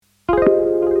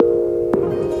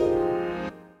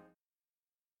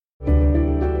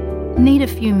Need a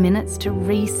few minutes to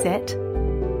reset?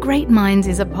 Great Minds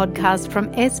is a podcast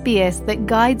from SBS that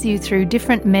guides you through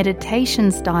different meditation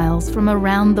styles from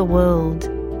around the world.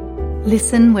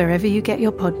 Listen wherever you get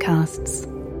your podcasts.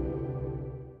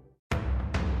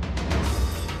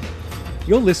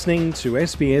 You're listening to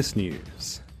SBS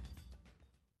News.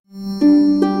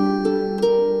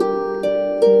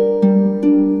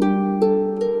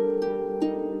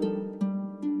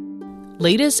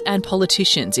 Leaders and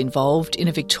politicians involved in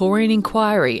a Victorian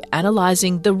inquiry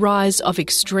analysing the rise of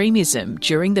extremism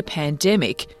during the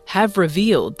pandemic have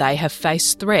revealed they have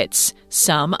faced threats,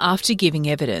 some after giving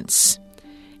evidence.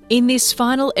 In this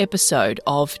final episode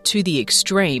of To the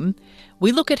Extreme,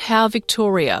 we look at how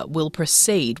Victoria will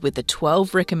proceed with the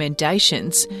 12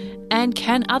 recommendations and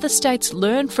can other states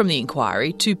learn from the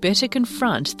inquiry to better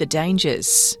confront the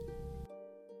dangers.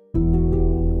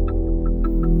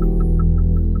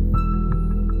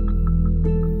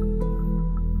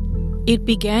 It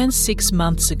began 6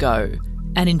 months ago,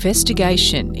 an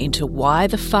investigation into why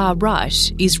the far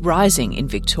right is rising in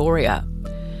Victoria.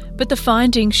 But the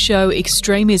findings show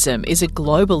extremism is a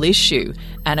global issue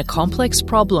and a complex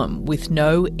problem with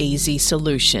no easy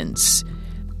solutions.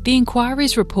 The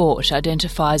inquiry's report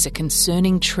identifies a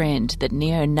concerning trend that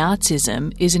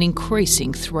neo-Nazism is an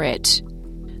increasing threat.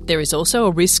 There is also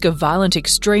a risk of violent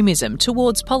extremism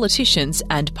towards politicians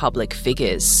and public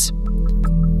figures.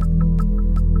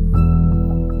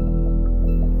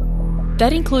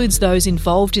 That includes those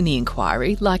involved in the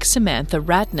inquiry, like Samantha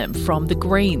Ratnam from the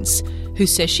Greens, who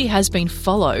says she has been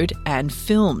followed and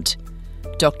filmed.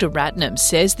 Dr. Ratnam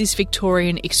says this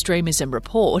Victorian extremism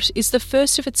report is the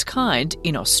first of its kind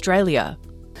in Australia.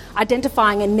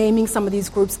 Identifying and naming some of these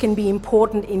groups can be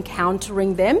important in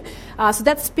countering them. So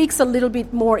that speaks a little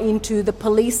bit more into the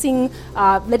policing,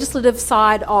 legislative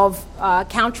side of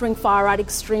countering far-right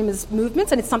extremist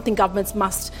movements, and it's something governments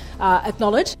must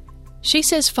acknowledge. She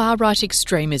says far-right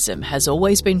extremism has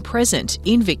always been present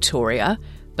in Victoria,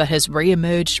 but has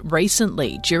re-emerged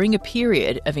recently during a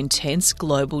period of intense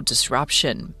global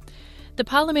disruption. The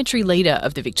parliamentary leader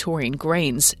of the Victorian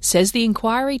Greens says the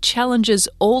inquiry challenges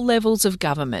all levels of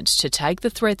government to take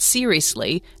the threat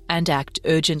seriously and act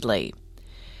urgently.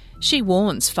 She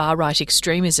warns far-right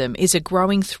extremism is a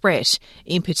growing threat,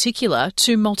 in particular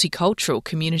to multicultural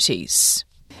communities.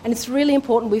 And it's really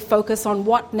important we focus on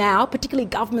what now, particularly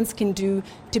governments, can do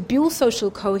to build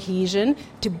social cohesion,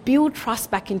 to build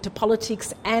trust back into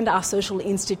politics and our social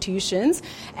institutions,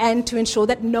 and to ensure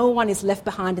that no one is left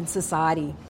behind in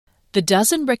society. The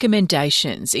dozen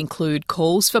recommendations include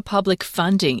calls for public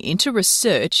funding into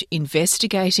research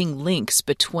investigating links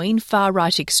between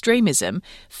far-right extremism,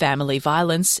 family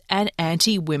violence and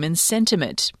anti-women's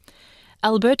sentiment.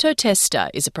 Alberto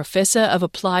Testa is a professor of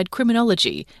applied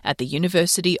criminology at the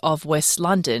University of West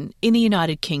London in the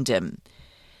United Kingdom.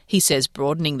 He says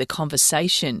broadening the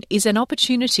conversation is an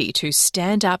opportunity to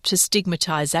stand up to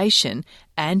stigmatisation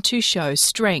and to show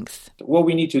strength. What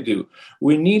we need to do,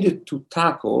 we need to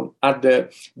tackle the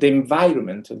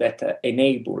environment that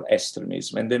enable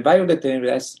extremism, and the environment that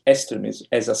enables extremism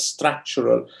as a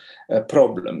structural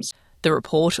problems. The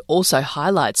report also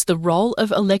highlights the role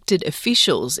of elected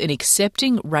officials in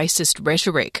accepting racist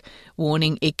rhetoric,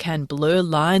 warning it can blur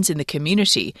lines in the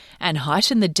community and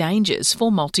heighten the dangers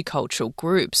for multicultural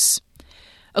groups.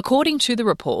 According to the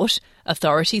report,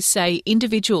 authorities say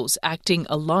individuals acting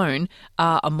alone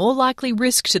are a more likely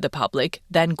risk to the public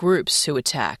than groups who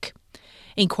attack.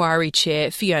 Inquiry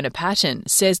Chair Fiona Patton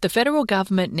says the federal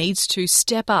government needs to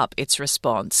step up its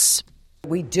response.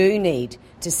 We do need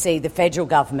to see the federal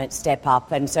government step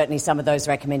up, and certainly some of those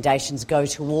recommendations go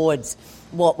towards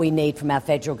what we need from our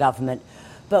federal government.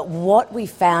 But what we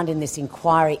found in this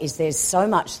inquiry is there's so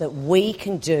much that we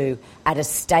can do at a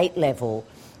state level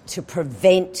to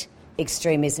prevent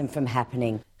extremism from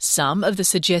happening. Some of the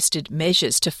suggested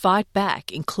measures to fight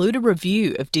back include a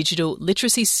review of digital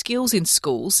literacy skills in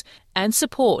schools and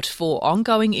support for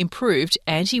ongoing improved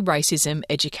anti-racism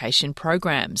education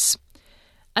programs.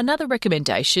 Another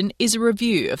recommendation is a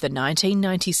review of the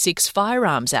 1996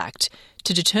 Firearms Act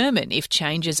to determine if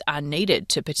changes are needed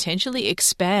to potentially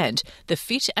expand the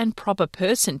fit and proper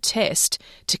person test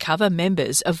to cover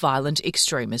members of violent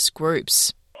extremist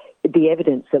groups. The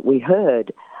evidence that we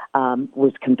heard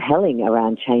was compelling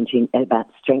around about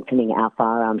strengthening our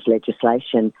firearms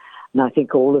legislation. And I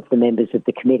think all of the members of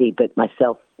the committee, but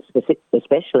myself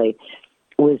especially,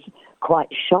 was quite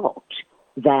shocked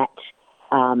that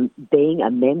being a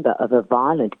member of a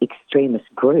violent extremist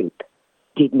group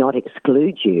did not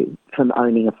exclude you from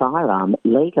owning a firearm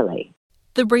legally.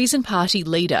 The Reason Party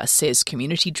leader says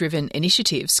community-driven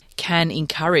initiatives can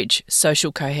encourage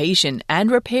social cohesion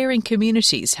and repairing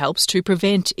communities helps to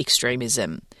prevent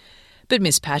extremism. But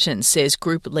Ms Patton says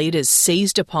group leaders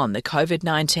seized upon the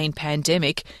COVID-19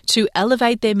 pandemic to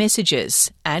elevate their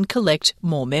messages and collect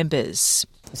more members.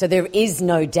 So there is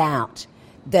no doubt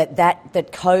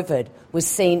that COVID was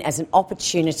seen as an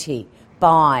opportunity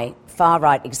by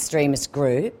far-right extremist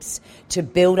groups to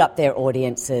build up their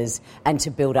audiences and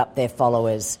to build up their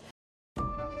followers.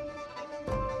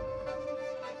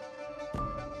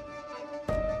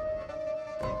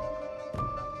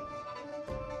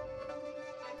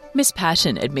 Ms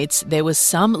Patton admits there was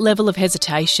some level of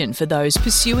hesitation for those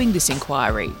pursuing this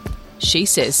inquiry. She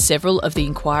says several of the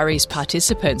inquiry's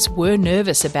participants were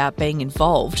nervous about being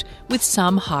involved, with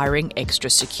some hiring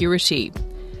extra security.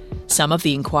 Some of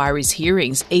the inquiry's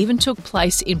hearings even took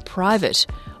place in private,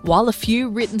 while a few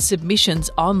written submissions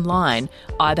online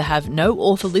either have no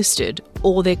author listed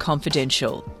or they're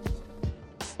confidential.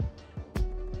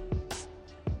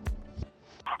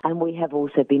 And we have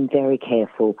also been very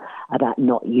careful about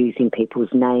not using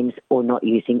people's names or not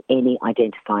using any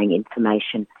identifying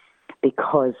information,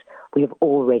 because we have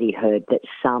already heard that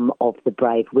some of the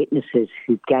brave witnesses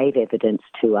who gave evidence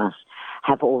to us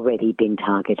have already been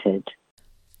targeted.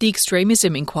 The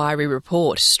Extremism Inquiry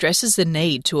report stresses the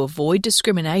need to avoid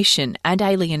discrimination and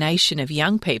alienation of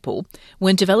young people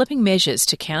when developing measures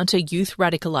to counter youth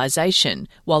radicalisation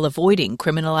while avoiding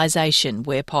criminalisation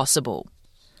where possible.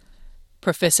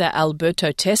 Professor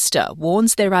Alberto Testa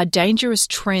warns there are dangerous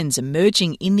trends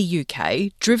emerging in the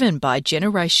UK driven by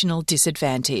generational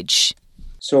disadvantage.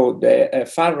 So the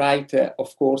far right,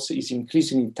 of course, is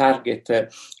increasingly target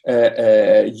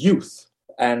youth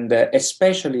and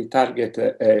especially target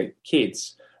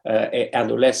kids,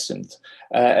 adolescents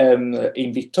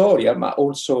in Victoria, but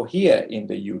also here in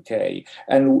the UK,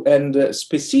 and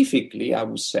specifically, I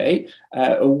would say,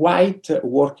 white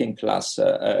working class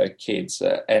kids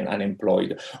and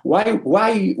unemployed. Why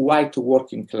white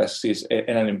working classes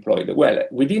and unemployed? Well,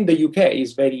 within the UK,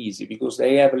 it's very easy because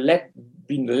they have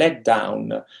been let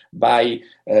down by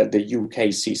the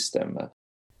UK system.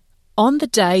 On the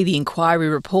day the inquiry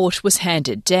report was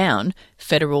handed down,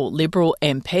 federal Liberal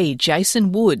MP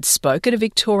Jason Wood spoke at a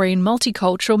Victorian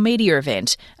multicultural media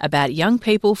event about young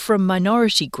people from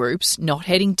minority groups not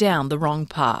heading down the wrong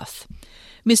path.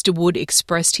 Mr Wood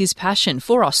expressed his passion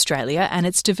for Australia and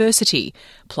its diversity,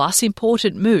 plus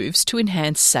important moves to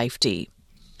enhance safety.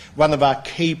 One of our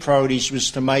key priorities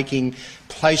was to making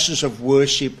places of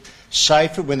worship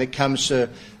safer when it comes to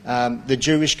the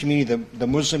Jewish community, the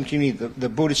Muslim community, the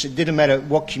Buddhist. It didn't matter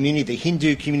what community, the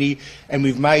Hindu community, and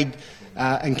we've made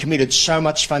and committed so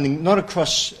much funding, not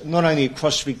only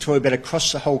across Victoria but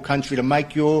across the whole country, to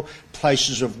make your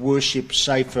places of worship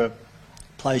safer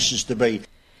places to be.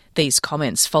 These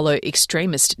comments follow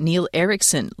extremist Neil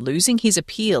Erickson losing his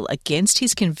appeal against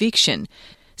his conviction,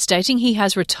 stating he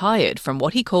has retired from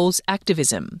what he calls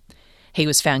activism. He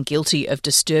was found guilty of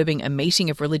disturbing a meeting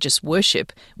of religious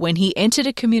worship when he entered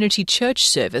a community church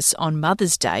service on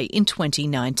Mother's Day in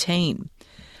 2019.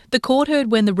 The court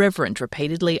heard when the Reverend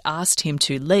repeatedly asked him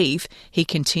to leave, he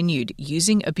continued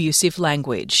using abusive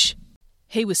language.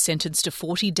 He was sentenced to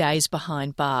 40 days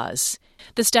behind bars.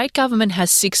 The state government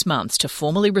has 6 months to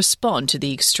formally respond to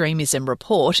the extremism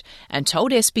report and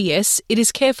told SBS it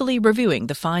is carefully reviewing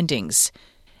the findings.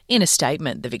 In a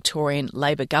statement, the Victorian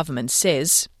Labor government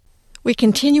says, "We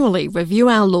continually review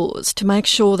our laws to make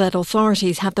sure that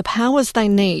authorities have the powers they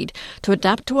need to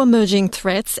adapt to emerging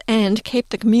threats and keep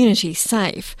the community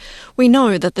safe. We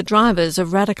know that the drivers of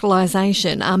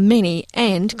radicalisation are many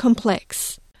and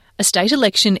complex." A state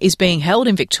election is being held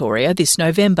in Victoria this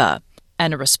November,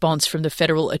 and a response from the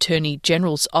Federal Attorney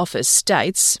General's office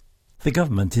states, "The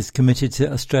government is committed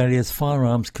to Australia's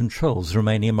firearms controls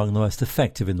remaining among the most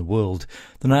effective in the world.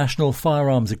 The National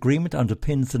Firearms Agreement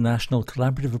underpins the national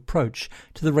collaborative approach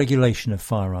to the regulation of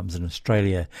firearms in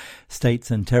Australia.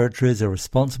 States and territories are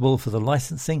responsible for the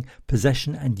licensing,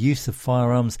 possession and use of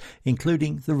firearms,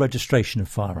 including the registration of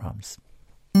firearms."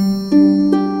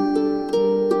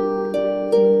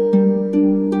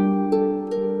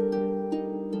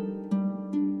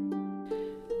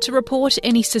 To report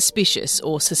any suspicious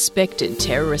or suspected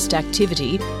terrorist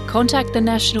activity, contact the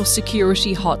National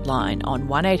Security Hotline on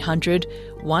 1800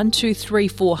 123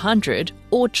 400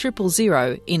 or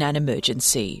 000 in an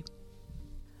emergency.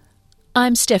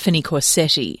 I'm Stephanie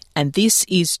Corsetti, and this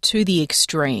is To the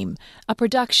Extreme, a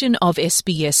production of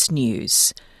SBS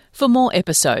News. For more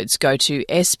episodes, go to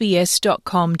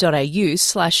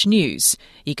sbs.com.au/news.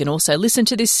 You can also listen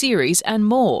to this series and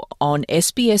more on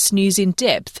SBS News in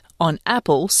Depth on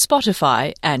Apple,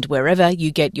 Spotify, and wherever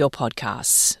you get your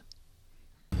podcasts.